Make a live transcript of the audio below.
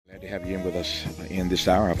Glad to have you in with us in this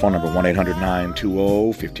hour. Our phone number,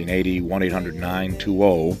 1-800-920-1580,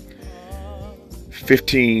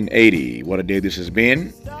 1-800-920-1580. What a day this has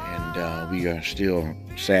been, and we are still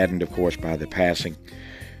saddened, of course, by the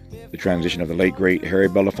transition of the late, great Harry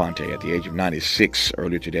Belafonte at the age of 96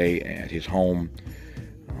 earlier today at his home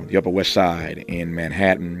on the Upper West Side in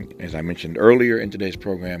Manhattan. As I mentioned earlier in today's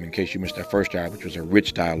program, in case you missed our first hour, which was a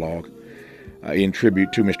rich dialogue, in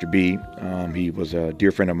tribute to Mr. B. He was a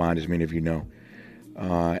dear friend of mine, as many of you know.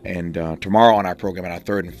 And tomorrow on our program, in our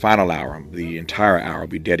third and final hour, the entire hour will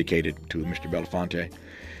be dedicated to Mr. Belafonte.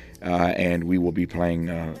 And we will be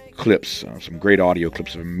playing clips, some great audio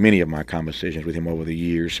clips of many of my conversations with him over the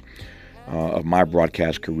years of my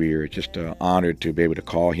broadcast career. Just honored to be able to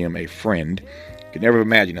call him a friend. Could never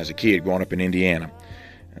imagine as a kid growing up in Indiana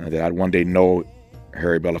that I'd one day know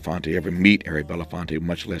Harry Belafonte, ever meet Harry Belafonte,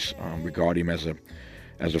 much less regard him as a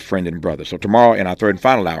friend and brother. So tomorrow in our third and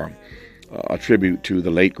final hour, a tribute to the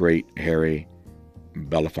late, great Harry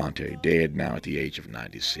Belafonte, dead now at the age of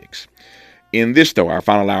 96. In this, though, our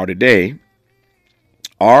final hour today,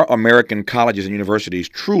 are American colleges and universities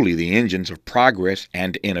truly the engines of progress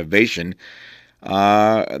and innovation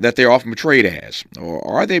that they're often portrayed as? Or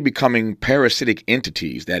are they becoming parasitic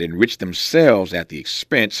entities that enrich themselves at the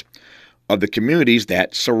expense of the communities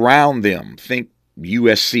that surround them? Think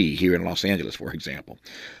USC here in Los Angeles, for example.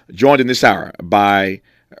 Joined in this hour by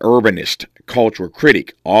urbanist, cultural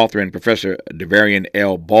critic, author, and Professor Davarian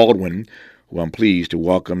L. Baldwin, who I'm pleased to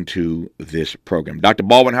welcome to this program. Dr.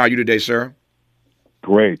 Baldwin, how are you today, sir?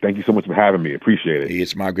 Great. Thank you so much for having me. Appreciate it.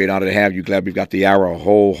 It's my great honor to have you. Glad we've got the hour, a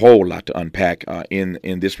whole lot to unpack in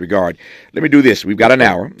this regard. Let me do this. We've got an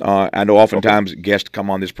hour. I know oftentimes guests come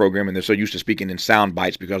on this program and they're so used to speaking in sound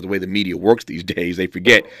bites because of the way the media works these days, they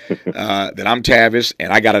forget that I'm Tavis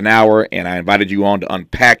and I got an hour and I invited you on to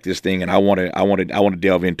unpack this thing, and I want to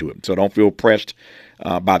delve into it. So don't feel pressed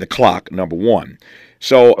by the clock. Number one.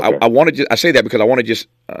 So okay. I say that because I want to just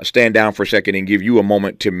stand down for a second and give you a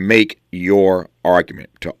moment to make your argument,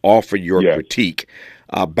 to offer your critique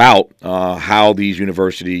about how these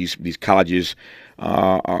universities, these colleges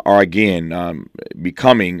are again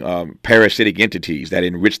becoming parasitic entities that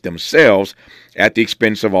enrich themselves at the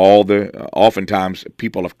expense of all the oftentimes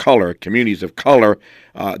people of color, communities of color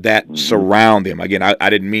that surround them. Again, I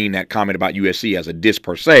didn't mean that comment about USC as a diss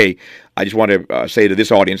per se. I just want to say to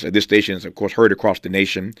this audience, this station is, of course, heard across the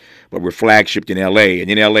nation, but we're flagshipped in L.A.,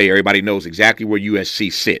 and in L.A., everybody knows exactly where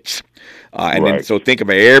USC sits. And then, so think of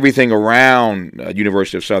everything around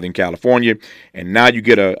University of Southern California, and now you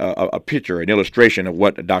get a picture, an illustration of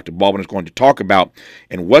what Dr. Baldwin is going to talk about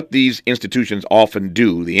and what these institutions often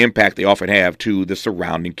do, the impact they often have to the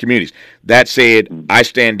surrounding communities. That said, I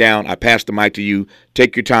stand down, I pass the mic to you,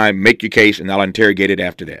 take your time, make your case, and I'll interrogate it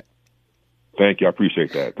after that. Thank you. I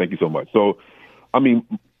appreciate that. Thank you so much. So, I mean,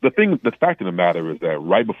 the fact of the matter is that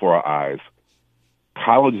right before our eyes,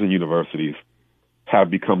 colleges and universities have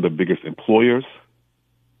become the biggest employers,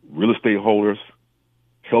 real estate holders,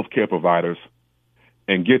 healthcare providers,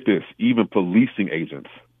 and get this, even policing agents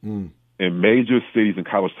in major cities and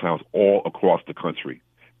college towns all across the country.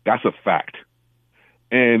 That's a fact.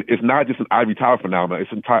 And it's not just an ivory tower phenomenon.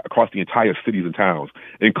 It's across the entire cities and towns,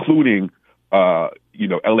 including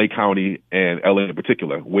L.A. County and L.A. in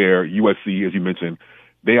particular, where USC, as you mentioned,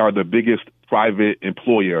 they are the biggest private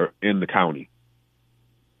employer in the county.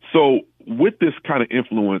 So with this kind of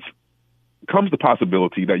influence comes the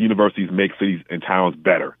possibility that universities make cities and towns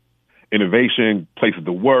better. Innovation, places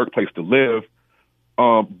to work, place to live.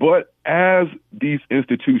 But as these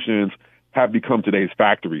institutions have become today's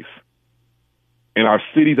factories, and our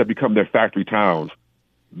cities have become their factory towns,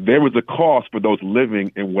 there is a cost for those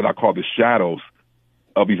living in what I call the shadows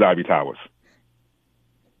of these ivory towers.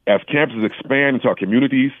 As campuses expand into our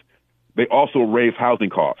communities, they also raise housing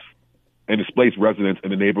costs and displace residents in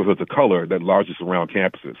the neighborhoods of color that largely surround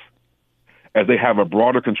campuses. As they have a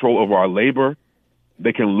broader control over our labor,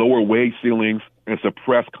 they can lower wage ceilings and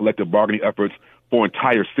suppress collective bargaining efforts for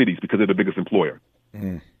entire cities because they're the biggest employer.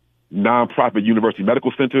 Nonprofit university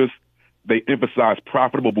medical centers, they emphasize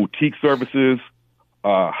profitable boutique services,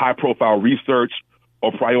 high-profile research,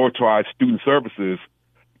 or prioritize student services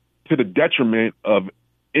to the detriment of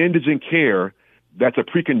indigent care that's a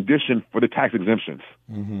precondition for the tax exemptions.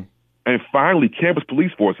 And finally, campus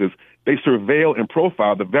police forces, they surveil and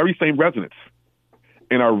profile the very same residents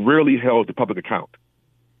and are rarely held to public account.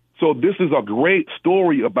 So this is a great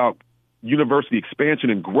story about university expansion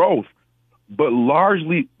and growth, but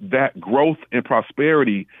largely that growth and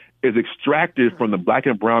prosperity is extracted from the black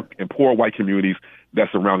and brown and poor white communities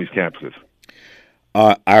that surround these campuses.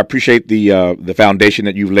 I appreciate the foundation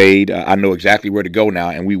that you've laid. I know exactly where to go now,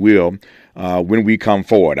 and we will when we come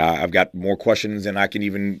forward. I've got more questions than I can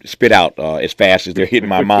even spit out as fast as they're hitting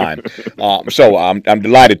my mind. So I'm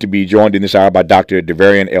delighted to be joined in this hour by Dr.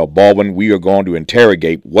 Davarian L. Baldwin. We are going to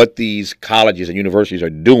interrogate what these colleges and universities are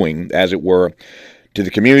doing, as it were, to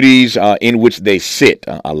the communities in which they sit.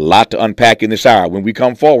 A lot to unpack in this hour when we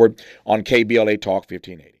come forward on KBLA Talk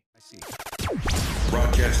 1580.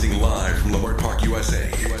 Broadcasting live from Leimert Park, USA.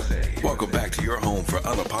 Welcome back to your home for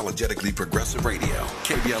unapologetically progressive radio,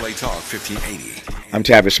 KBLA Talk 1580. I'm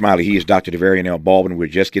Tavis Smiley. He is Dr. Davarian L. Baldwin. We're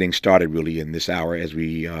just getting started really in this hour as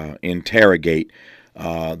we interrogate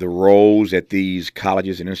the roles that these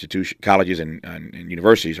colleges and and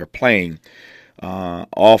universities are playing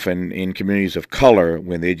often in communities of color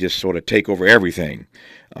when they just sort of take over everything.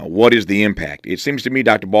 What is the impact? It seems to me,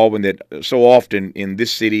 Dr. Baldwin, that so often in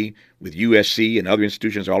this city with USC and other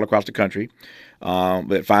institutions all across the country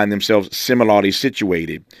that find themselves similarly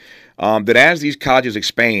situated, that as these colleges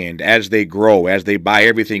expand, as they grow, as they buy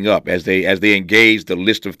everything up, as they engage the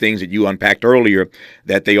list of things that you unpacked earlier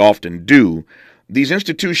that they often do, these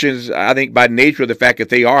institutions, I think by nature of the fact that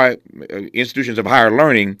they are institutions of higher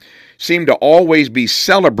learning, seem to always be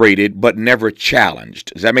celebrated but never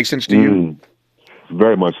challenged. Does that make sense to you?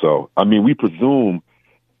 Very much so. I mean, we presume,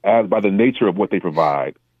 as by the nature of what they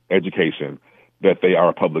provide, education, that they are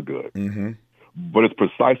a public good. Mm-hmm. But it's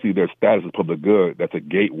precisely their status as public good that's a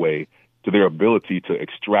gateway to their ability to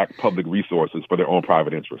extract public resources for their own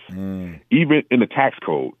private interests. Even in the tax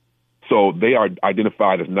code. So they are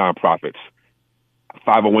identified as nonprofits,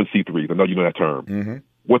 501c3s. I know you know that term. Mm-hmm.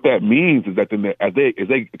 What that means is that then as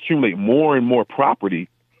they accumulate more and more property,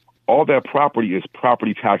 all that property is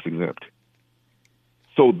property tax exempt.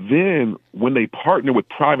 So then when they partner with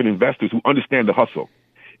private investors who understand the hustle,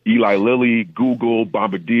 Eli Lilly, Google,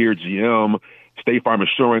 Bombardier, GM, State Farm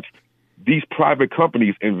Insurance, these private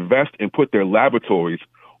companies invest and put their laboratories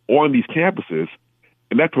on these campuses,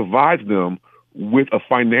 and that provides them with a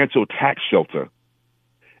financial tax shelter.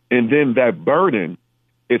 And then that burden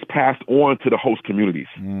is passed on to the host communities.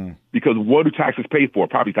 Because what do taxes pay for?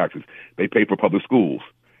 Property taxes. They pay for public schools.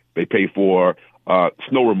 They pay for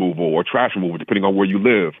snow removal or trash removal, depending on where you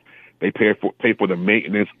live. They pay for the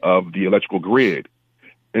maintenance of the electrical grid.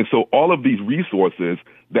 And so all of these resources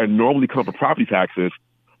that normally come from property taxes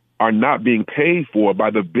are not being paid for by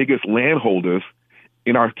the biggest landholders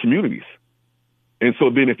in our communities. And so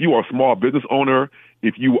then if you are a small business owner,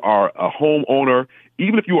 if you are a homeowner,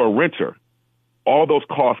 even if you are a renter, all those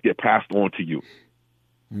costs get passed on to you.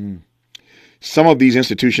 Some of these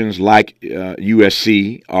institutions, like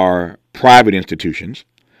USC, are private institutions.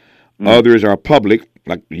 Others are public,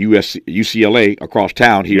 like UCLA across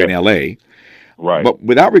town here in LA. Right. But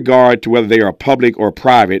without regard to whether they are public or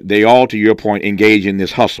private, they all, to your point, engage in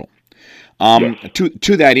this hustle.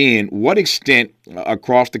 To that end, what extent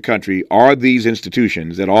across the country are these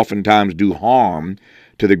institutions that oftentimes do harm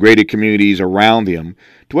to the greater communities around them,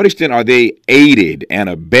 to what extent are they aided and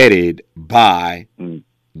abetted by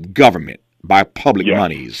government, by public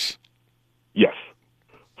monies? Yes.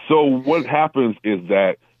 So what happens is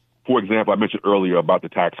that, for example, I mentioned earlier about the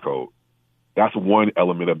tax code. That's one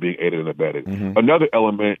element of being aided and abetted. Another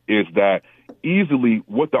element is that easily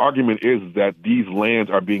what the argument is that these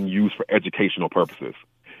lands are being used for educational purposes,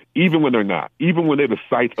 even when they're not, even when they're the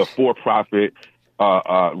sites of for-profit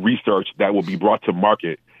research that will be brought to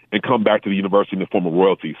market and come back to the university in the form of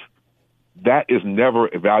royalties. That is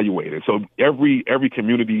never evaluated. So every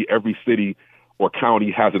community, every city or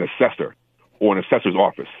county has an assessor or an assessor's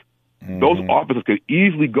office. Those officers could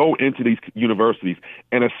easily go into these universities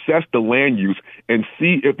and assess the land use and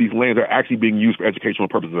see if these lands are actually being used for educational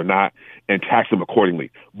purposes or not and tax them accordingly.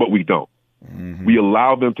 But we don't. We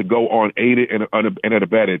allow them to go on aided and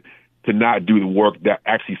abetted to not do the work that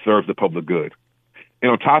actually serves the public good. And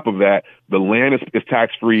on top of that, the land is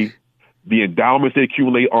tax-free. The endowments they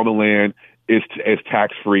accumulate on the land is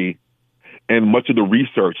tax-free. And much of the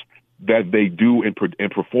research that they do and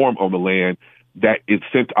perform on the land that is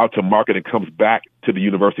sent out to market and comes back to the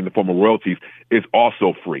university in the form of royalties is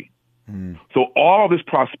also free. So all this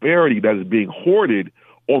prosperity that is being hoarded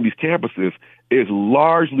on these campuses is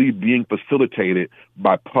largely being facilitated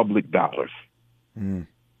by public dollars.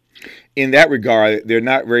 in that regard, they're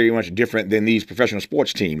not very much different than these professional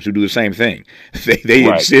sports teams who do the same thing. They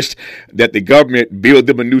Right. insist that the government build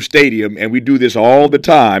them a new stadium, and we do this all the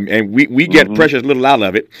time, and we get precious little out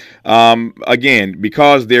of it. Again,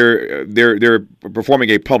 because they're performing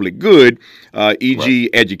a public good, e.g.,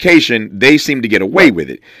 education, they seem to get away with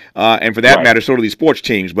it. And for that matter, so do these sports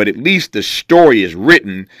teams. But at least the story is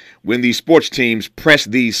written when these sports teams press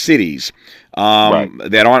these cities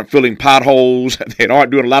that aren't filling potholes, that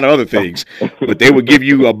aren't doing a lot of other things, but they will give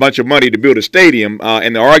you a bunch of money to build a stadium,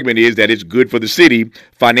 and the argument is that it's good for the city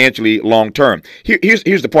financially long term.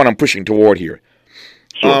 Here's the point I'm pushing toward here.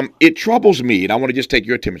 Sure. It troubles me, and I want to just take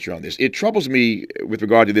your temperature on this. It troubles me with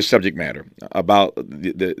regard to this subject matter about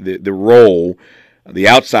the role, the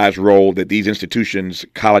outsized role that these institutions,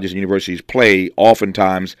 colleges and universities play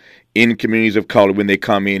oftentimes in communities of color when they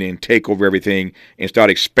come in and take over everything and start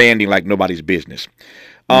expanding like nobody's business.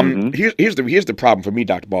 Here's the problem for me,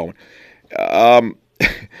 Dr. Baldwin. The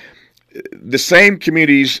same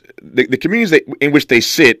communities, the communities in which they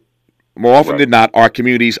sit, more often than not, are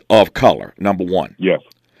communities of color, number one. Yes.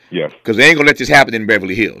 Because they ain't going to let this happen in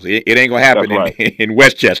Beverly Hills. It ain't going to happen in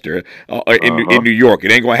Westchester or in New York.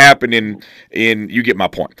 It ain't going to happen in you get my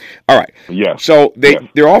point. All right. Yes. So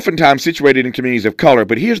they're oftentimes situated in communities of color,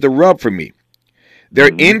 but here's the rub for me.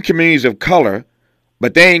 They're in communities of color,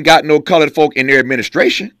 but they ain't got no colored folk in their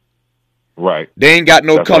administration. Right. They ain't got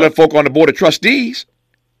no colored folk on the board of trustees.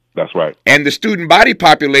 That's right. And the student body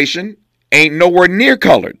population ain't nowhere near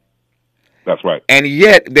colored. That's right. And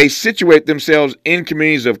yet they situate themselves in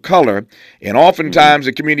communities of color, and oftentimes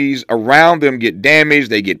the communities around them get damaged,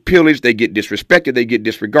 they get pillaged, they get disrespected, they get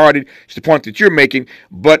disregarded. It's the point that you're making.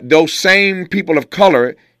 But those same people of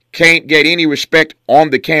color can't get any respect on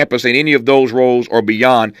the campus in any of those roles or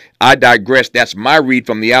beyond. I digress. That's my read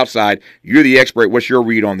from the outside. You're the expert. What's your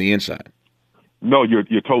read on the inside? No, you're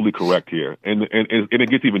totally correct here. And it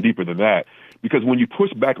gets even deeper than that. Because when you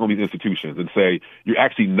push back on these institutions and say you're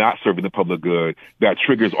actually not serving the public good, that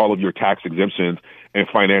triggers all of your tax exemptions and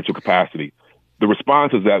financial capacity. The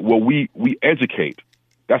response is that, well, we educate.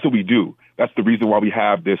 That's what we do. That's the reason why we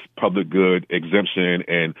have this public good exemption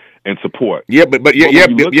and support. Yeah, but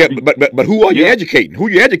who are you educating? Who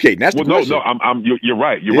are you educating? That's the question. You're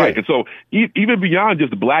right. You're right. And so even beyond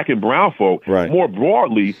just black and brown folk, more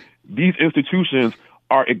broadly, these institutions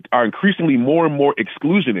are increasingly more and more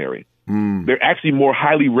exclusionary. They're actually more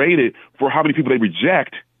highly rated for how many people they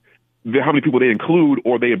reject than how many people they include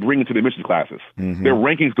or they bring into the admissions classes. Their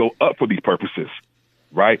rankings go up for these purposes,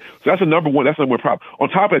 right? So that's the number one problem. On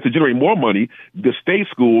top of that, to generate more money, the state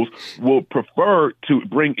schools will prefer to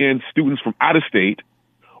bring in students from out of state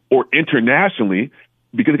or internationally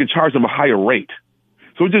because they can charge them a higher rate.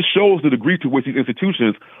 So it just shows the degree to which these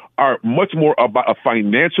institutions are much more about a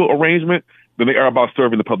financial arrangement than they are about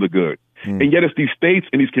serving the public good. And yet it's these states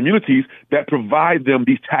and these communities that provide them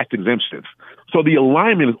these tax exemptions. So the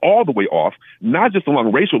alignment is all the way off, not just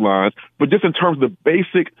along racial lines, but just in terms of the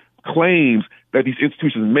basic claims that these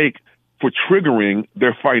institutions make for triggering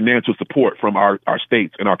their financial support from our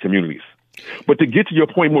states and our communities. But to get to your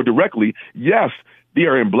point more directly, yes, they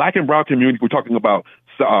are in black and brown communities. We're talking about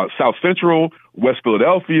South Central, West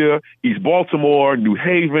Philadelphia, East Baltimore, New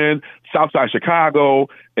Haven, Southside Chicago,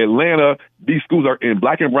 Atlanta. These schools are in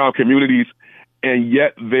black and brown communities, and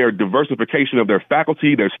yet their diversification of their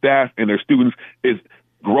faculty, their staff, and their students is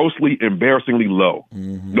grossly, embarrassingly low.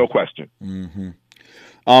 No question.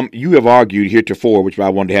 You have argued heretofore, which I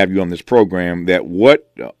wanted to have you on this program, that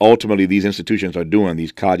what ultimately these institutions are doing,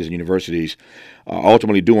 these colleges and universities are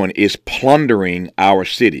ultimately doing, is plundering our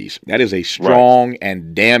cities. That is a strong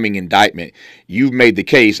and damning indictment. You've made the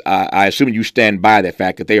case. I assume you stand by the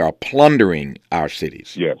fact that they are plundering our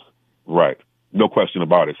cities. Yes, right. No question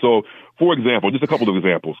about it. So, for example, just a couple of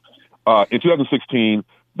examples. In 2016,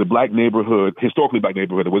 the historically black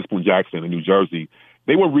neighborhood of Witherspoon-Jackson in New Jersey,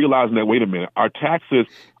 they were realizing that, wait a minute, our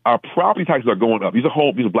property taxes are going up. These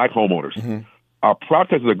are black homeowners. Our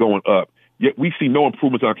property taxes are going up, yet we see no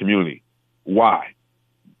improvements in our community. Why?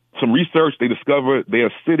 Some research, they discovered they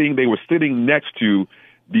were sitting next to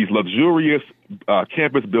these luxurious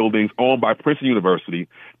campus buildings owned by Princeton University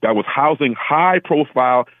that was housing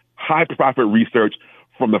high-profile, high-profit research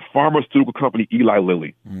from the pharmaceutical company Eli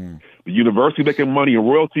Lilly. The university making money in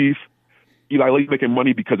royalties. Eli Lilly making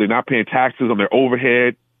money because they're not paying taxes on their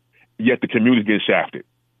overhead, yet the community's getting shafted,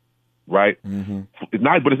 right? It's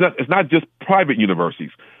not just private universities.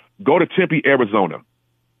 Go to Tempe, Arizona.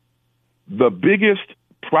 The biggest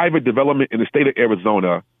private development in the state of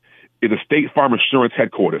Arizona is a State Farm Insurance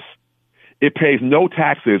headquarters. It pays no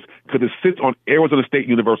taxes because it sits on Arizona State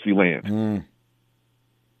University land,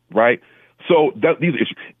 right? So these are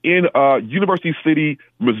issues. In University City,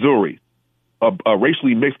 Missouri, a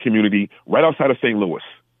racially mixed community right outside of St. Louis.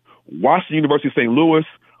 Washington University St. Louis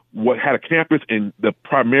had a campus in the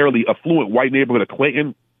primarily affluent white neighborhood of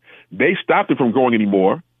Clayton. They stopped it from growing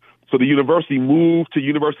anymore, so the university moved to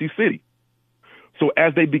University City. So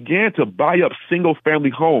as they began to buy up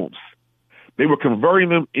single-family homes, they were converting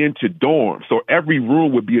them into dorms, so every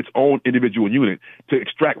room would be its own individual unit to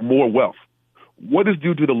extract more wealth. What does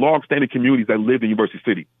due to the long-standing communities that lived in University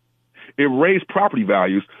City? It raised property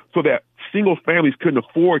values so that single families couldn't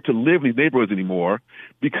afford to live in these neighborhoods anymore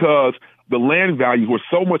because the land values were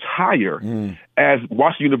so much higher as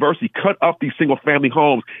Washington University cut up these single-family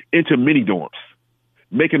homes into mini dorms,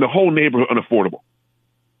 making the whole neighborhood unaffordable.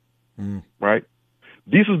 Right?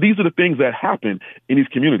 These are the things that happen in these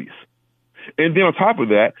communities. And then on top of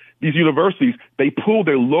that, these universities, they pull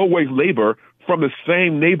their low-wage labor from the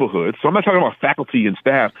same neighborhood. So I'm not talking about faculty and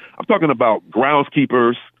staff. I'm talking about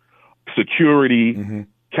groundskeepers, security,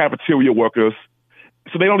 cafeteria workers.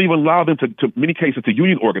 So they don't even allow them to many cases, to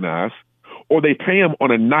union organize, or they pay them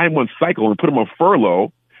on a 9-month cycle and put them on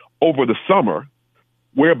furlough over the summer,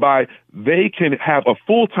 whereby they can have a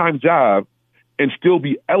full-time job and still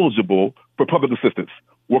be eligible for public assistance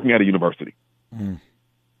working at a university.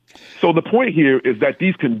 So the point here is that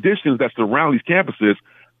these conditions that surround these campuses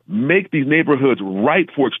make these neighborhoods ripe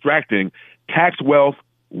for extracting tax wealth,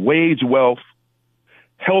 wage wealth,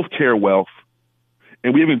 healthcare wealth,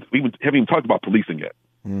 and we haven't even talked about policing yet.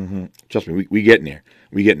 Trust me, we getting there.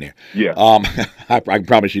 We getting there. Yeah. I can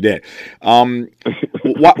promise you that.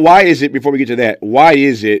 Why is it, before we get to that, why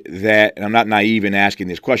is it that, and I'm not naive in asking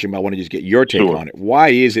this question, but I want to just get your take on it. Why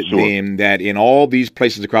is it then that in all these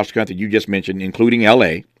places across the country you just mentioned, including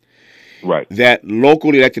L.A., right, that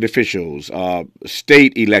local elected officials,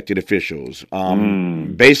 state elected officials,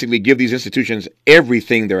 basically give these institutions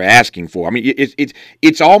everything they're asking for? I mean,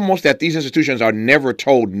 it's almost that these institutions are never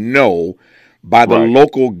told no by the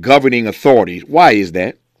local governing authorities. Why is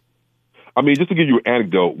that? I mean, just to give you an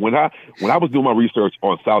anecdote, when I was doing my research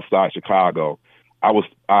on South Side Chicago,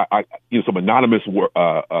 some anonymous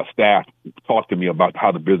staff talked to me about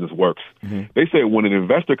how the business works. They said when an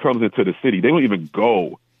investor comes into the city, they don't even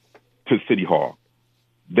go to City Hall.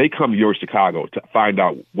 They come to your Chicago to find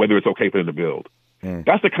out whether it's okay for them to build.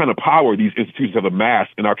 That's the kind of power these institutions have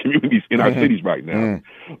amassed in our communities, in our cities right now.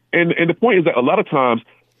 And the point is that a lot of times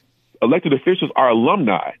elected officials are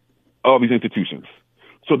alumni of these institutions.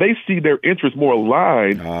 So they see their interests more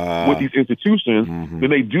aligned with these institutions than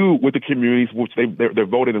they do with the communities which they're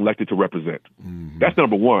voted and elected to represent. That's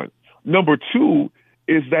number one. Number two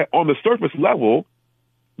is that on the surface level,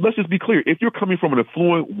 let's just be clear. If you're coming from an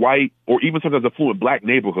affluent white or even sometimes affluent black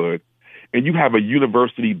neighborhood and you have a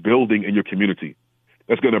university building in your community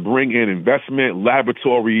that's going to bring in investment,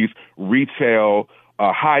 laboratories, retail,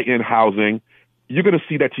 high-end housing, you're going to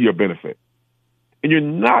see that to your benefit. And you're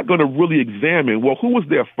not going to really examine, well, who was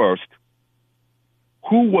there first?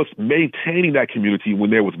 Who was maintaining that community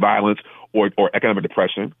when there was violence or economic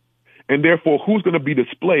depression? And therefore, who's going to be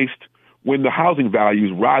displaced when the housing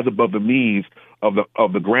values rise above the means of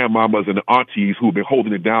the grandmamas and the aunties who have been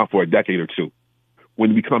holding it down for a decade or two?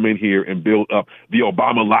 When we come in here and build up the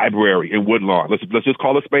Obama Library in Woodlawn, let's just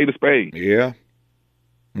call a spade a spade. Yeah.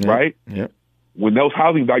 Right? Yeah. When those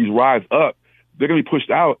housing values rise up, they're going to be pushed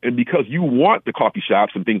out. And because you want the coffee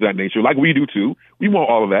shops and things of that nature, like we do too, we want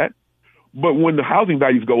all of that. But when the housing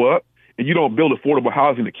values go up and you don't build affordable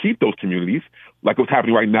housing to keep those communities, like what's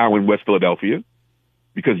happening right now in West Philadelphia,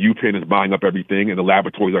 because UPenn is buying up everything and the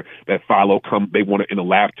laboratories that follow they want to, in the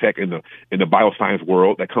lab tech and the bioscience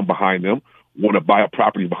world that come behind them, want to buy up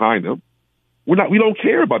properties behind them. We don't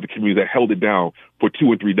care about the communities that held it down for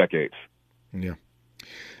 2 and 3 decades. Yeah.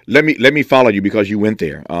 Let me follow you because you went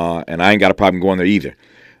there, and I ain't got a problem going there either,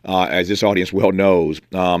 as this audience well knows.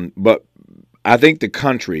 But I think the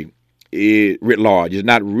country, writ large, is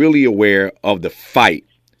not really aware of the fight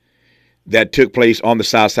that took place on the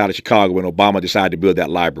south side of Chicago when Obama decided to build that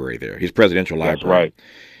library there, his presidential library.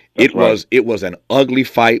 That's right. It was an ugly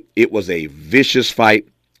fight. It was a vicious fight.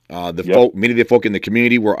 Many of the folk in the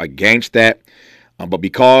community were against that, but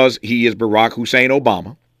because he is Barack Hussein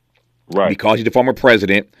Obama. Right. Because he's the former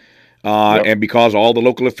president, and because all the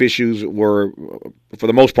local officials were, for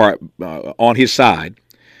the most part, on his side,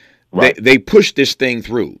 they pushed this thing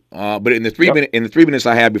through. But in the 3 minutes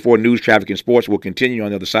I have before news, traffic, and sports, we'll continue on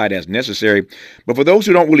the other side as necessary. But for those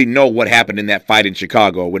who don't really know what happened in that fight in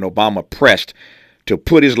Chicago when Obama pressed to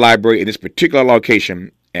put his library in this particular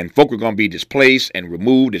location, and folk were going to be displaced and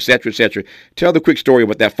removed, et cetera, tell the quick story of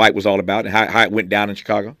what that fight was all about and how it went down in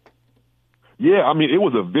Chicago. Yeah, I mean, it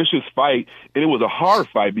was a vicious fight, and it was a hard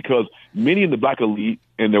fight because many in the black elite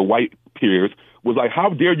and their white peers was like, how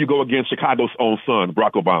dare you go against Chicago's own son,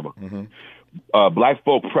 Barack Obama? Mm-hmm. Black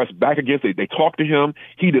folk pressed back against it. They talked to him.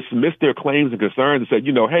 He dismissed their claims and concerns and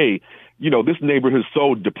said, hey, this neighborhood is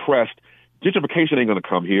so depressed. Gentrification ain't going to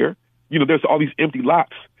come here. There's all these empty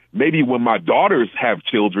lots. Maybe when my daughters have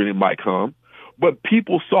children, it might come. But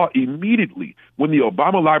people saw immediately when the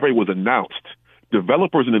Obama Library was announced,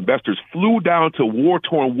 developers and investors flew down to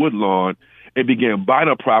war-torn Woodlawn and began buying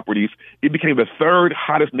up properties. It became the third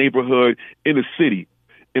hottest neighborhood in the city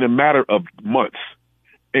in a matter of months.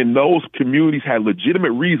 And those communities had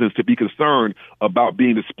legitimate reasons to be concerned about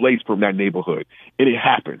being displaced from that neighborhood. And it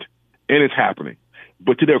happened. And it's happening.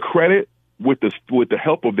 But to their credit, with the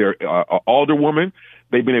help of their alderwoman,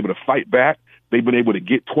 they've been able to fight back. They've been able to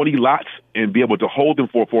get 20 lots and be able to hold them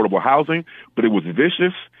for affordable housing. But it was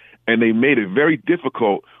vicious. And they made it very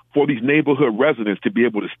difficult for these neighborhood residents to be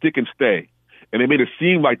able to stick and stay. And they made it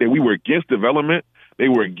seem like that we were against development, they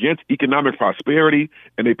were against economic prosperity,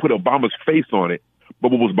 and they put Obama's face on it.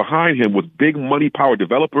 But what was behind him was big money power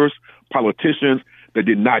developers, politicians that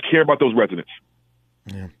did not care about those residents.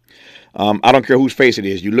 Yeah. I don't care whose face it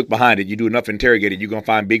is. You look behind it. You do enough interrogating, you're gonna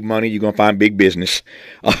find big money. You're gonna find big business,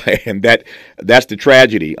 and that's the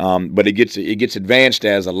tragedy. But it gets advanced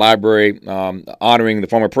as a library honoring the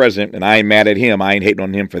former president, and I ain't mad at him. I ain't hating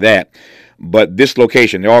on him for that. But this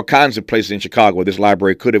location, there are all kinds of places in Chicago where this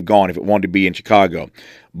library could have gone if it wanted to be in Chicago.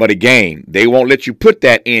 But again, they won't let you put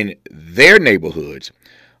that in their neighborhoods.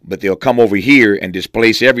 But they'll come over here and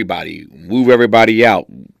displace everybody, move everybody out,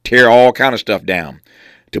 tear all kind of stuff down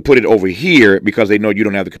to put it over here because they know you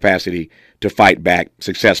don't have the capacity to fight back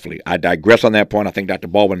successfully. I digress on that point. I thank Dr.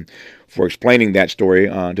 Baldwin for explaining that story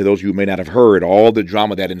to those of you who may not have heard all the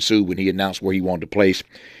drama that ensued when he announced where he wanted to place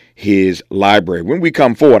his library. When we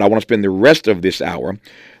come forward, I want to spend the rest of this hour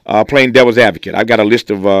playing devil's advocate. I've got a list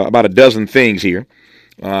of about a dozen things here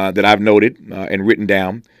that I've noted and written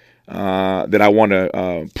down that I want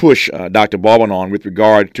to push Dr. Baldwin on with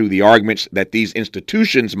regard to the arguments that these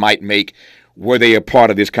institutions might make were they a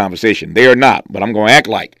part of this conversation. They are not, but I'm going to act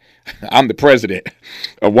like I'm the president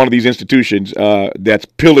of one of these institutions that's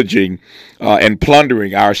pillaging and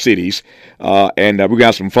plundering our cities, and we're going to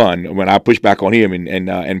have some fun when I push back on him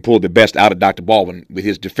and pull the best out of Dr. Baldwin with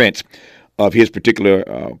his defense of his particular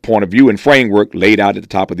point of view and framework laid out at the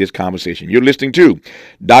top of this conversation. You're listening to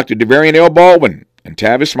Dr. Davarian Baldwin and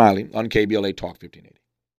Tavis Smiley on KBLA Talk 1580.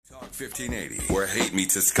 Talk 1580, where hate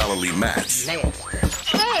meets a scholarly match.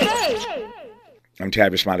 Hey. I'm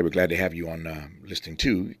Tavis Smiley. We're glad to have you on listening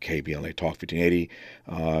to KBLA Talk 1580.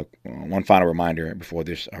 One final reminder before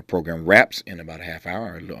this program wraps in about a half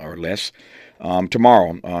hour or less.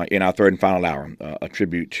 Tomorrow, in our third and final hour, a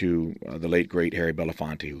tribute to the late, great Harry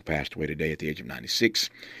Belafonte, who passed away today at the age of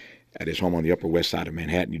 96 at his home on the Upper West Side of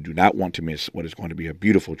Manhattan. You do not want to miss what is going to be a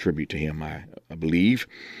beautiful tribute to him, I believe,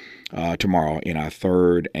 tomorrow in our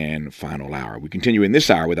third and final hour. We continue in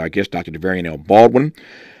this hour with our guest, Dr. Davarian Baldwin,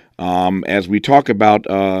 as we talk about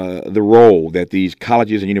the role that these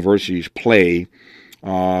colleges and universities play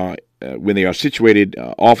when they are situated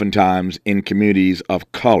oftentimes in communities of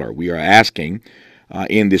color. We are asking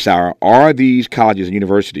in this hour, are these colleges and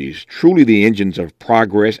universities truly the engines of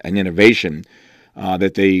progress and innovation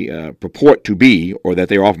that they purport to be, or that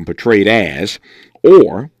they are often portrayed as,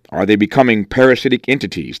 or are they becoming parasitic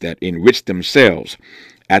entities that enrich themselves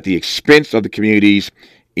at the expense of the communities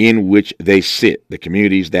in which they sit, the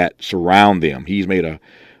communities that surround them? He's made a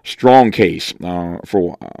strong case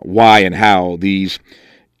for why and how these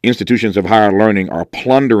institutions of higher learning are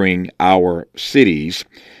plundering our cities.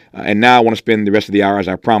 And now I want to spend the rest of the hour, as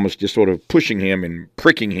I promised, just sort of pushing him and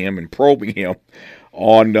pricking him and probing him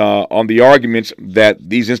on the arguments that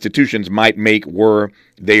these institutions might make were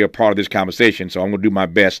they a part of this conversation. So I'm going to do my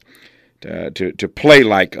best to play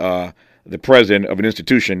like the president of an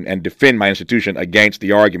institution and defend my institution against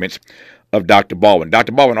the arguments of Dr. Baldwin.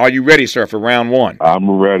 Dr. Baldwin, are you ready, sir, for round one? I'm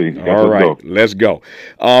ready. All right, let's go.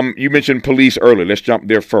 You mentioned police earlier. Let's jump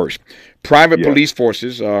there first. Private police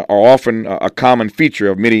forces are often a common feature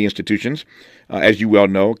of many institutions, as you well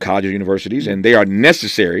know, colleges, universities, and they are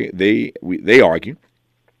necessary. They argue,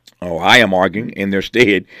 or I am arguing in their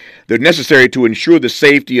stead, they're necessary to ensure the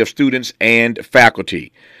safety of students and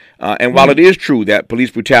faculty. And while it is true that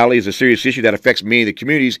police brutality is a serious issue that affects many of the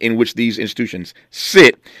communities in which these institutions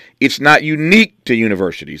sit, it's not unique to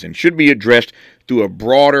universities and should be addressed through a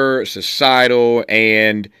broader societal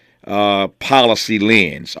and policy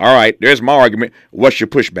lens. All right, there's my argument. What's your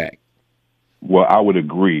pushback? Well, I would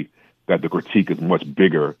agree that the critique is much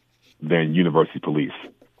bigger than university police.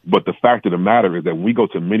 But the fact of the matter is that when we go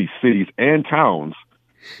to many cities and towns,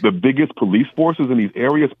 the biggest police forces in these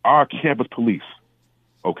areas are campus police.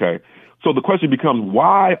 Okay. So the question becomes,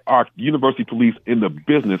 why are university police in the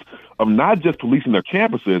business of not just policing their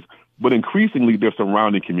campuses, but increasingly their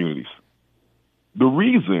surrounding communities? The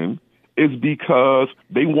reason is because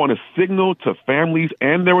they want to signal to families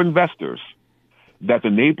and their investors that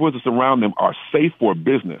the neighborhoods that surround them are safe for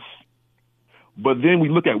business. But then we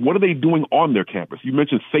look at what are they doing on their campus? You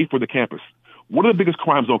mentioned safe for the campus. What are the biggest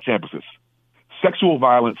crimes on campuses? Sexual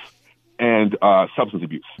violence and substance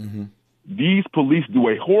abuse. Mm-hmm. These police do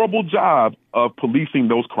a horrible job of policing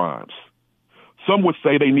those crimes. Some would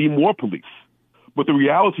say they need more police. But the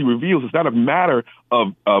reality reveals it's not a matter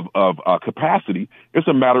of capacity. It's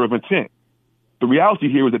a matter of intent. The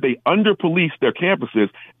reality here is that they under-police their campuses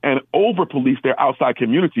and over-police their outside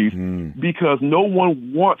communities because no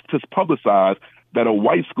one wants to publicize that a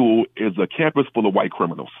white school is a campus full of white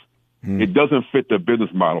criminals. It doesn't fit the business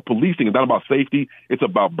model. Policing is not about safety. It's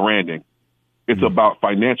about branding. It's about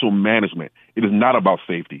financial management. It is not about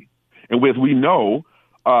safety. And as we know,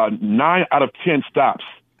 9 out of 10 stops,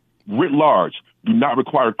 writ large, do not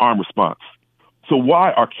require an armed response. So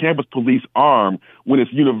why are campus police armed when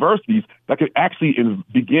it's universities that could actually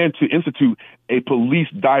begin to institute a police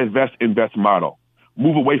divest invest model?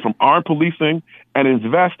 Move away from armed policing and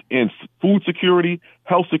invest in food security,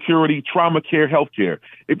 health security, trauma care, healthcare.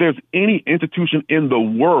 If there's any institution in the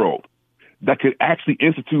world that could actually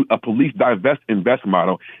institute a police divest invest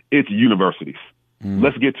model, it's universities.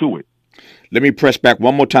 Let's get to it. Let me press back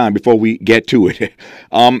one more time before we get to it.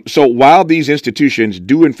 So while these institutions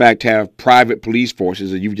do, in fact, have private police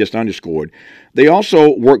forces, as you've just underscored, they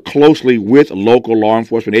also work closely with local law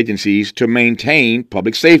enforcement agencies to maintain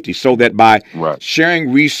public safety so that by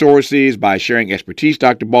sharing resources, by sharing expertise,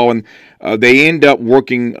 Dr. Baldwin, they end up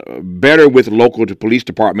working better with local police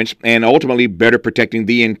departments and ultimately better protecting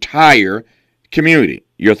the entire community.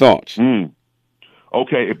 Your thoughts?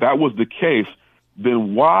 Okay, if that was the case,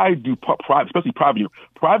 then why do especially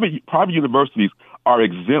private universities are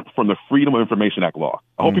exempt from the Freedom of Information Act law?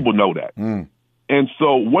 I hope people know that. And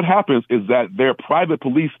so what happens is that their private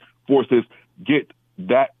police forces get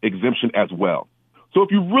that exemption as well. So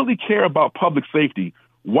if you really care about public safety,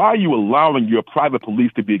 why are you allowing your private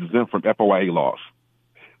police to be exempt from FOIA laws?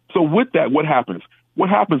 So with that, what happens? What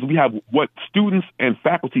happens, we have what students and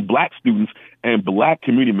faculty, black students and black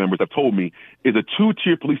community members have told me is a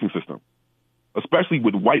two-tier policing system, especially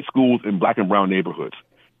with white schools in black and brown neighborhoods.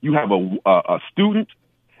 You have a student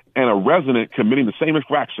and a resident committing the same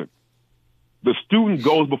infraction. The student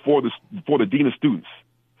goes before the dean of students.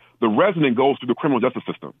 The resident goes through the criminal justice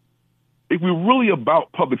system. If we're really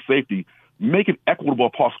about public safety, make it equitable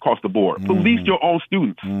across the board. Police your own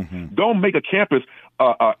students. Don't make a campus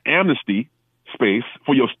amnesty space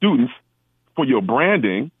for your students, for your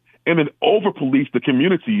branding, and then over-police the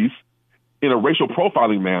communities in a racial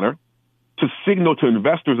profiling manner to signal to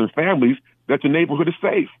investors and families that your neighborhood is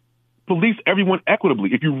safe. Police everyone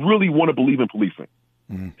equitably if you really want to believe in policing.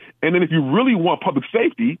 And then if you really want public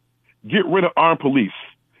safety, get rid of armed police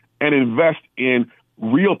and invest in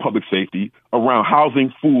real public safety around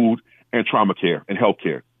housing, food, and trauma care and health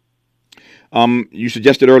care. You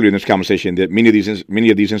suggested earlier in this conversation that many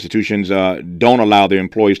of these institutions don't allow their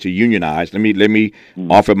employees to unionize. Let me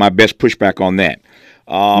offer my best pushback on that.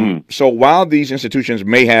 So while these institutions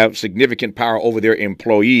may have significant power over their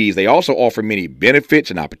employees, they also offer many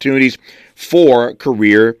benefits and opportunities for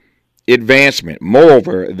career advancement.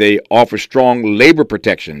 Moreover, they offer strong labor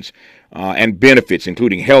protections and benefits,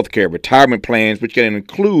 including health care, retirement plans, which can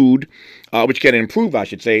improve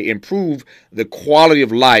the quality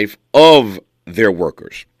of life of their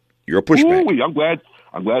workers. Your pushback. Ooh, I'm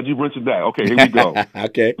glad you mentioned that. Okay, here we go.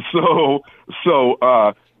 Okay. So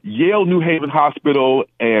Yale New Haven Hospital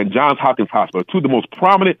and Johns Hopkins Hospital, two of the most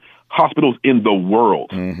prominent hospitals in the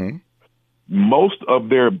world. Most of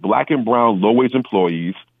their black and brown low-wage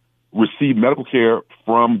employees receive medical care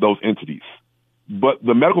from those entities. But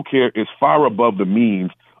the medical care is far above the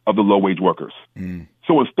means of the low-wage workers.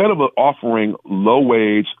 So instead of offering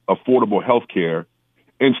low-wage, affordable health care,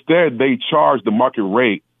 instead they charge the market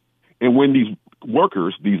rate. And when these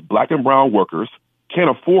workers, these black and brown workers, can't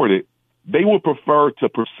afford it, they would prefer to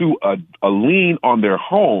pursue a lien on their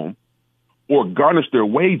home or garnish their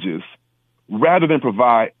wages rather than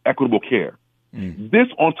provide equitable care. This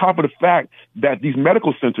on top of the fact that these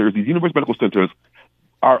medical centers, these university medical centers,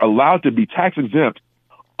 are allowed to be tax exempt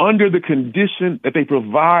under the condition that they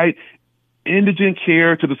provide indigent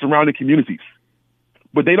care to the surrounding communities.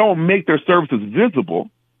 But they don't make their services visible.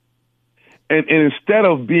 And instead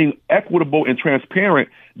of being equitable and transparent,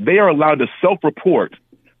 they are allowed to self-report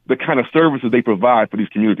the kind of services they provide for these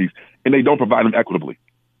communities, and they don't provide them equitably.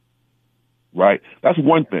 Right? That's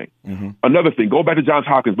one thing. Mm-hmm. Another thing, go back to Johns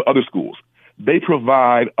Hopkins, but other schools. They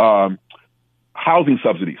provide housing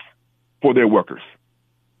subsidies for their workers.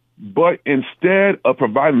 But instead of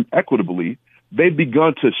providing them equitably, they've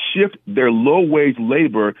begun to shift their low-wage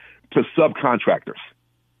labor to subcontractors,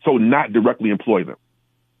 so not directly employ them.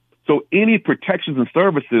 So any protections and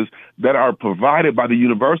services that are provided by the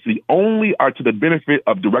university only are to the benefit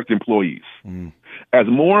of direct employees. Mm. As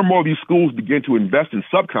more and more of these schools begin to invest in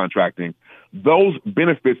subcontracting, those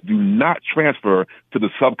benefits do not transfer to the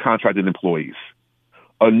subcontracted employees.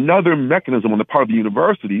 Another mechanism on the part of the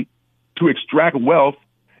university to extract wealth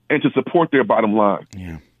and to support their bottom line.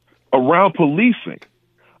 Yeah. Around policing,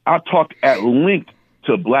 I've talked at length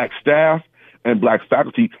to Black staff and Black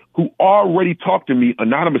faculty who already talk to me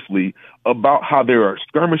anonymously about how there are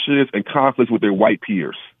skirmishes and conflicts with their white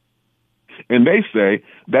peers. And they say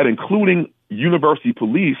that including university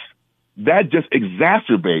police, that just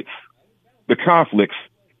exacerbates the conflicts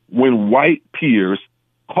when white peers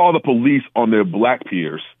call the police on their Black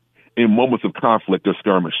peers in moments of conflict or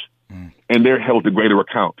skirmish, and they're held to greater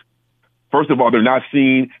account. First of all, they're not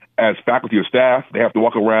seen as faculty or staff. They have to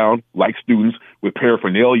walk around like students with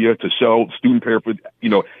paraphernalia to show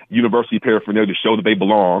university paraphernalia to show that they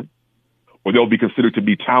belong, or they'll be considered to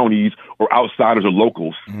be townies or outsiders or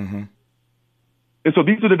locals. Mm-hmm. And so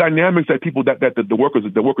these are the dynamics that the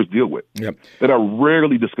workers deal with, yep, that are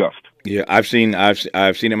rarely discussed. Yeah, I've seen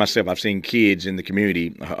it myself. I've seen kids in the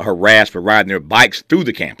community harassed for riding their bikes through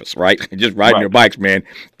the campus, right? Just riding their bikes, man,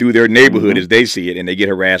 through their neighborhood, mm-hmm, as they see it, and they get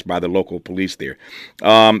harassed by the local police there.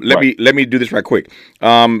 Let me do this right quick.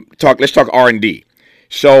 Let's talk R&D.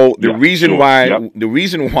 So the reason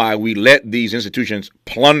why we let these institutions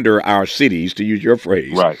plunder our cities, to use your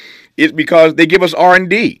phrase, is because they give us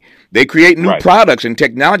R&D. They create new products and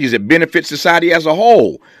technologies that benefit society as a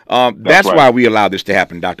whole. That's why we allow this to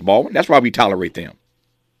happen, Dr. Baldwin. That's why we tolerate them.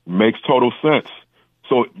 Makes total sense.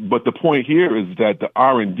 So, but the point here is that the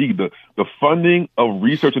R&D, the funding of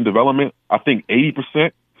research and development, I think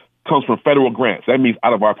 80% comes from federal grants. That means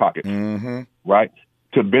out of our pockets, mm-hmm, right,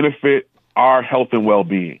 to benefit our health and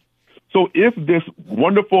well-being. So if this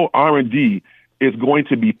wonderful R&D is going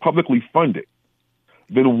to be publicly funded,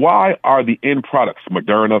 then why are the end products,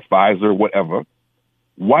 Moderna, Pfizer, whatever,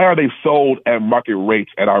 why are they sold at market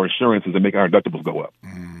rates at our insurances and making our deductibles go up?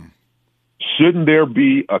 Mm. Shouldn't there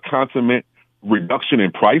be a consummate reduction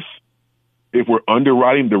in price if we're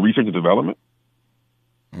underwriting the research and development?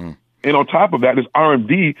 Mm. And on top of that, this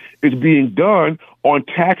R&D is being done on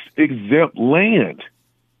tax-exempt land.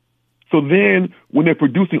 So then when they're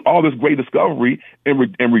producing all this great discovery and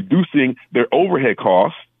reducing their overhead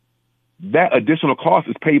costs, that additional cost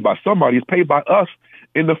is paid by somebody. It's paid by us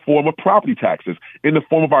in the form of property taxes, in the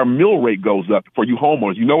form of our mill rate goes up for you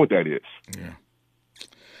homeowners. You know what that is. Yeah.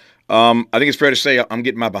 I think it's fair to say I'm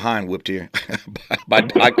getting my behind whipped here by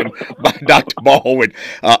Dr. Baldwin.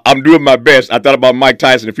 I'm doing my best. I thought about Mike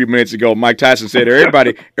Tyson a few minutes ago. Mike Tyson said,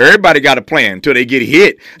 everybody got a plan until they get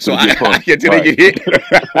hit. So until they get hit.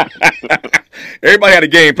 Everybody had a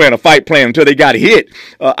game plan, a fight plan until they got hit.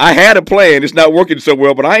 I had a plan. It's not working so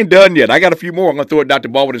well, but I ain't done yet. I got a few more. I'm going to throw it to Dr.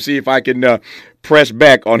 Baldwin to see if I can press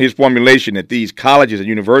back on his formulation that these colleges and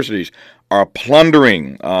universities are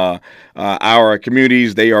plundering our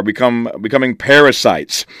communities. They are becoming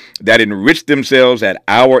parasites that enrich themselves at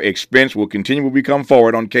our expense. Will continue when we come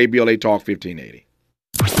forward on KBLA Talk 1580.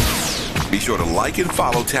 Be sure to like and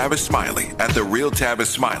follow Tavis Smiley at The Real Tavis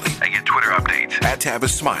Smiley and get Twitter updates at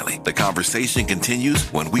Tavis Smiley. The conversation continues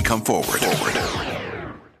when we come forward.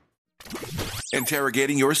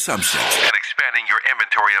 Interrogating your assumptions and expanding your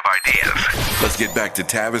inventory of ideas. Let's get back to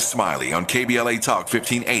Tavis Smiley on KBLA Talk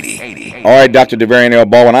 1580. All right, Dr. Davarian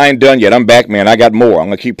Baldwin, I ain't done yet. I'm back, man. I got more. I'm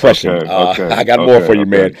going to keep pressing. I got more for you,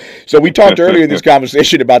 man. So we talked earlier in this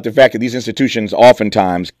conversation about the fact that these institutions,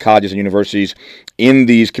 oftentimes, colleges and universities in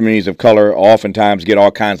these communities of color, oftentimes get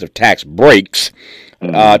all kinds of tax breaks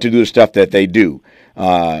to do the stuff that they do.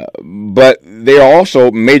 But they are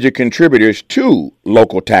also major contributors to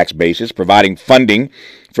local tax bases, providing funding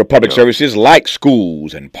for public services like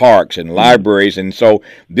schools and parks and libraries. And so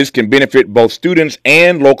this can benefit both students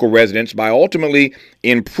and local residents by ultimately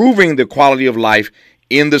improving the quality of life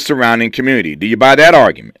in the surrounding community. Do you buy that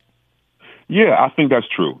argument? Yeah, I think that's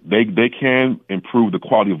true. They can improve the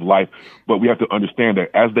quality of life, but we have to understand that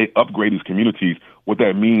as they upgrade these communities, what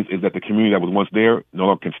that means is that the community that was once there no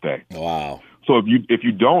longer can stay. Wow. So if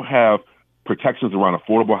you don't have protections around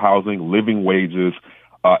affordable housing, living wages,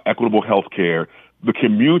 equitable health care, the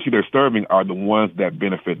community they're serving are the ones that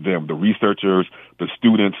benefit them, the researchers, the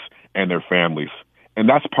students, and their families. And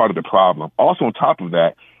that's part of the problem. Also, on top of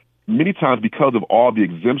that, many times because of all the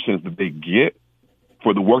exemptions that they get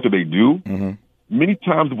for the work that they do, many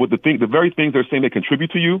times with the very things they're saying they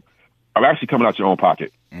contribute to you are actually coming out your own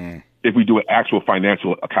pocket. If we do an actual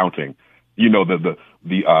financial accounting, you know, the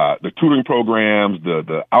tutoring programs,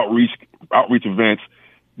 the outreach events,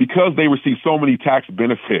 because they receive so many tax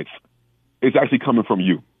benefits, it's actually coming from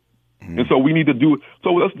you. And so we need to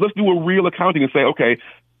let's do a real accounting and say, okay,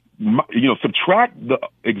 subtract the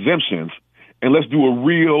exemptions and let's do a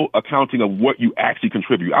real accounting of what you actually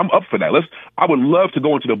contribute. I'm up for that. I would love to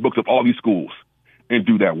go into the books of all these schools and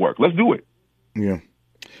do that work. Let's do it. Yeah.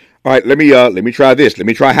 All right. Let me try this. Let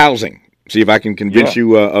me try housing. See if I can convince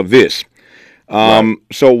you of this.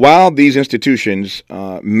 So while these institutions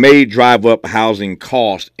may drive up housing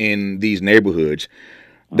costs in these neighborhoods,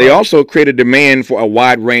 they also create a demand for a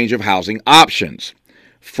wide range of housing options,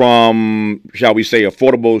 from, shall we say,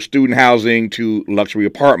 affordable student housing to luxury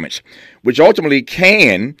apartments, which ultimately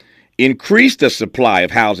can increase the supply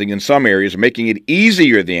of housing in some areas, making it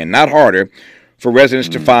easier then, not harder, for residents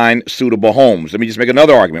to find suitable homes. Let me just make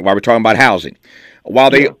another argument while we're talking about housing.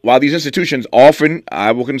 While these institutions often,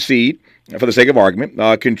 I will concede, for the sake of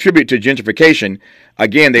argument, contribute to gentrification,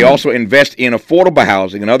 again, they also invest in affordable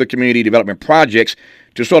housing and other community development projects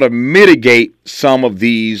to sort of mitigate some of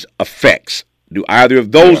these effects. Do either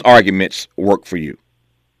of those arguments work for you?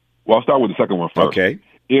 Well, I'll start with the second one first. Okay.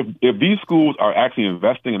 If these schools are actually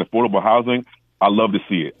investing in affordable housing, I love to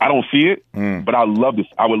see it. I don't see it, but I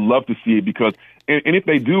would love to see it because, and if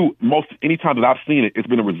they do, any time that I've seen it, it's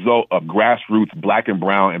been a result of grassroots Black and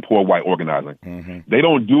brown and poor white organizing. They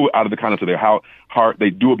don't do it out of the kindness of their heart. They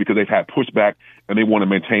do it because they've had pushback and they want to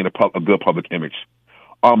maintain a good public image.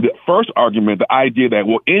 The first argument, the idea that,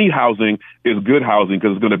 well, any housing is good housing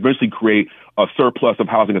because it's going to eventually create a surplus of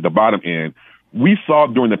housing at the bottom end. We saw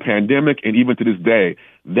during the pandemic and even to this day,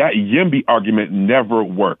 that YIMBY argument never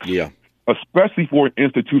works. Yeah. Especially for an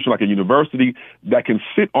institution like a university that can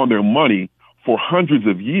sit on their money for hundreds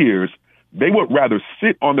of years. They would rather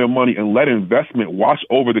sit on their money and let investment wash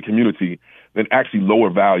over the community than actually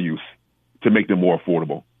lower values to make them more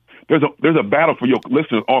affordable. There's a battle for your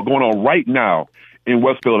listeners going on right now in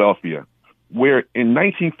West Philadelphia, where in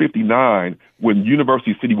 1959, when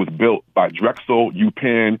University City was built by Drexel,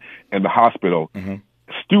 UPenn, and the hospital,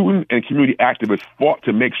 student and community activists fought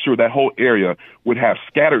to make sure that whole area would have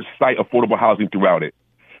scattered site affordable housing throughout it.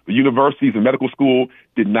 The universities and medical school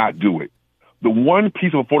did not do it. The one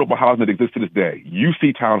piece of affordable housing that exists to this day,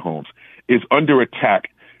 UC Townhomes, is under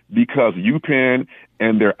attack because UPenn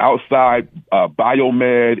and their outside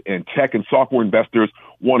biomed and tech and software investors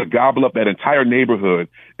want to gobble up that entire neighborhood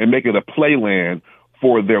and make it a playland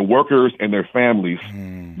for their workers and their families.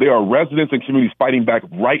 There are residents and communities fighting back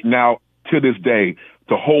right now to this day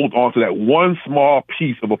to hold on to that one small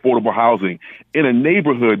piece of affordable housing in a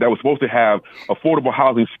neighborhood that was supposed to have affordable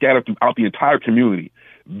housing scattered throughout the entire community.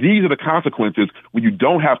 These are the consequences when you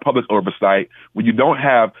don't have public oversight, when you don't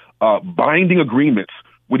have binding agreements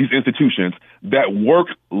with these institutions that work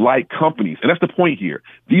like companies. And that's the point here.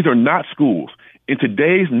 These are not schools. In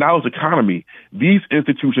today's knowledge economy, these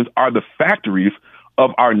institutions are the factories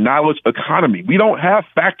of our knowledge economy. We don't have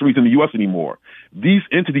factories in the U.S. anymore. These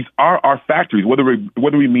entities are our factories, whether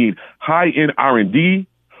we mean high-end R&D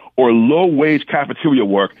or low-wage cafeteria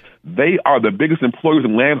work. They are the biggest employers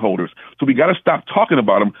and landholders. So we got to stop talking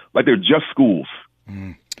about them like they're just schools.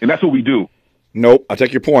 And that's what we do. Nope, I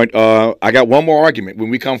take your point. I got one more argument. When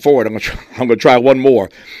we come forward, I'm gonna try one more.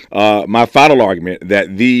 My final argument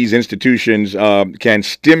that these institutions can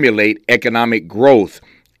stimulate economic growth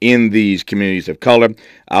in these communities of color.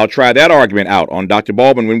 I'll try that argument out on Dr.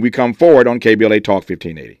 Baldwin when we come forward on KBLA Talk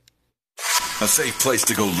 1580. A safe place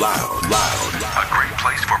to go loud. A great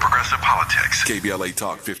place for progressive politics. KBLA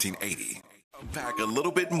Talk 1580. Unpack a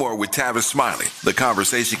little bit more with Tavis Smiley. The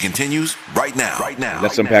conversation continues right now.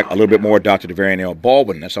 Let's unpack a little bit more Dr. Davarian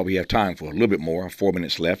Baldwin. That's all we have time for. A little bit more. 4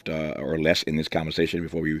 minutes left or less in this conversation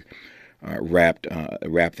before we wrap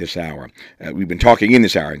this hour. We've been talking in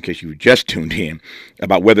this hour, in case you just tuned in,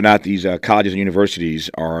 about whether or not these colleges and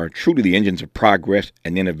universities are truly the engines of progress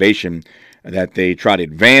and innovation that they try to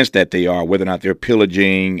advance that they are, whether or not they're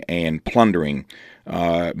pillaging and plundering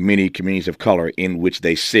many communities of color in which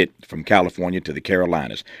they sit, from California to the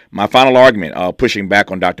Carolinas. My final argument, pushing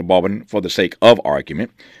back on Dr. Baldwin for the sake of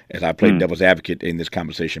argument, as I played devil's advocate in this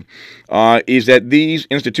conversation, is that these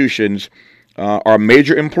institutions are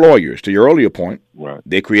major employers. To your earlier point,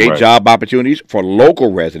 they create job opportunities for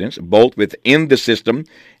local residents, both within the system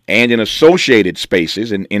and in associated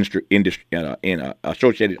spaces and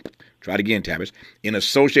associated try it again, Tavis, in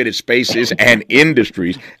associated spaces and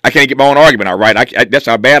industries. I can't get my own argument out right. That's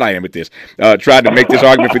how bad I am at this. Tried to make this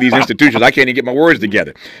argument for these institutions. I can't even get my words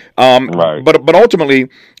together. Right. But ultimately,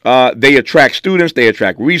 they attract students, they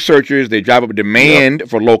attract researchers, they drive up demand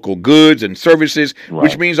for local goods and services,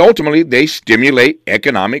 which means ultimately they stimulate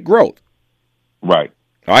economic growth. Right.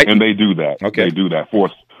 All right. And they do that. Okay. They do that for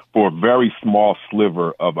a very small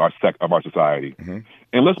sliver of our society. Mm-hmm.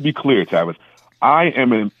 And let's be clear, Tavis.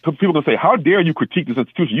 People can say, how dare you critique this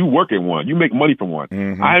institution? You work at one. You make money from one.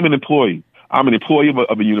 Mm-hmm. I am an employee. I'm an employee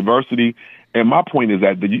of a university. And my point is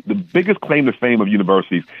that the biggest claim to fame of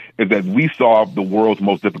universities is that we solve the world's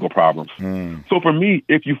most difficult problems. Mm. So for me,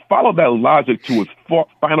 if you follow that logic to its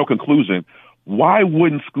final conclusion, why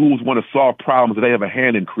wouldn't schools want to solve problems that they have a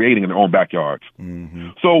hand in creating in their own backyards? Mm-hmm.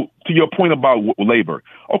 So to your point about labor,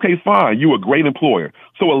 okay, fine, you're a great employer.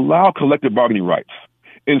 So allow collective bargaining rights.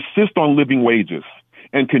 Insist on living wages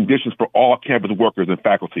and conditions for all campus workers and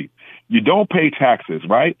faculty. You don't pay taxes,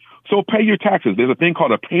 right? So pay your taxes. There's a thing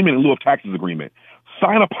called a payment in lieu of taxes agreement.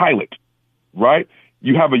 Sign a pilot, right?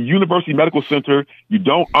 You have a university medical center. You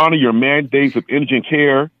don't honor your mandates of indigent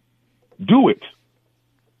care. Do it.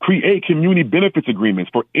 Create community benefits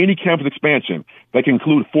agreements for any campus expansion that can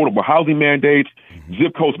include affordable housing mandates,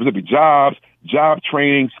 zip code-specific jobs, job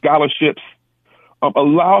training, scholarships.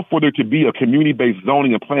 Allow for there to be a community-based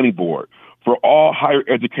zoning and planning board for all higher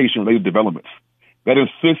education-related developments that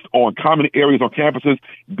insists on common areas on campuses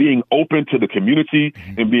being open to the community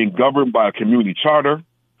and being governed by a community charter.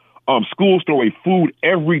 Schools throw away food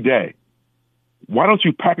every day. Why don't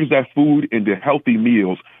you package that food into healthy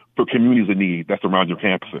meals for communities in need that surround your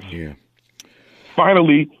campuses? Yeah.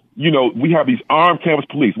 Finally, we have these armed campus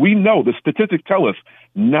police. We know the statistics tell us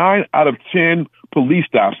 9 out of 10 police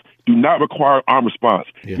stops do not require armed response.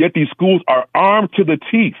 Yeah. Yet these schools are armed to the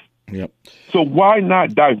teeth. Yep. So why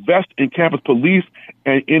not divest in campus police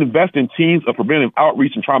and invest in teams of preventive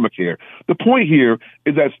outreach and trauma care? The point here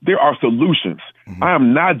is that there are solutions. Mm-hmm. I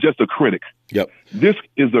am not just a critic. Yep. There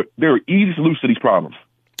are easy solutions to these problems.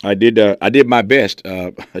 I did my best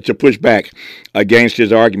to push back against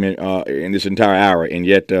his argument in this entire hour, and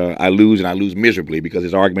yet I lose miserably because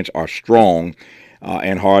his arguments are strong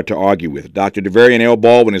and hard to argue with. Dr. Davarian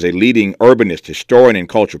Baldwin is a leading urbanist, historian, and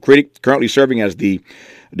cultural critic, currently serving as the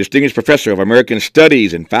Distinguished Professor of American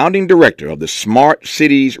Studies and founding director of the Smart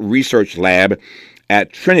Cities Research Lab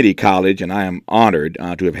at Trinity College, and I am honored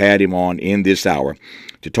to have had him on in this hour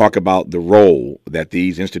to talk about the role that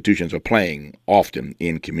these institutions are playing often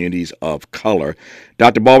in communities of color.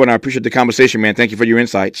 Dr. Baldwin, I appreciate the conversation, man. Thank you for your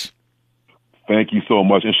insights. Thank you so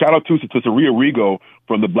much. And shout out to Saria Rigo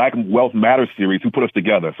from the Black Wealth Matters series who put us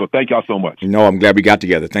together. So thank y'all so much. No, I'm glad we got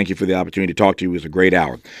together. Thank you for the opportunity to talk to you. It was a great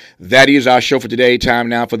hour. That is our show for today. Time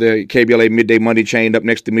now for the KBLA Midday Monday Chained Up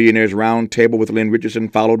Next to Millionaires Roundtable with Lynn Richardson,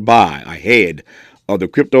 followed by Ahead of the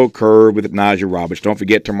Crypto Curve with Naja Roberts. Don't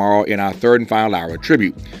forget tomorrow in our third and final hour, a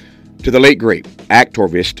tribute to the late, great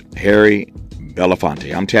activist Harry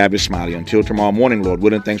Belafonte. I'm Tavis Smiley. Until tomorrow morning, Lord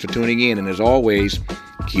willing, thanks for tuning in. And as always,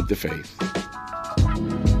 keep the faith.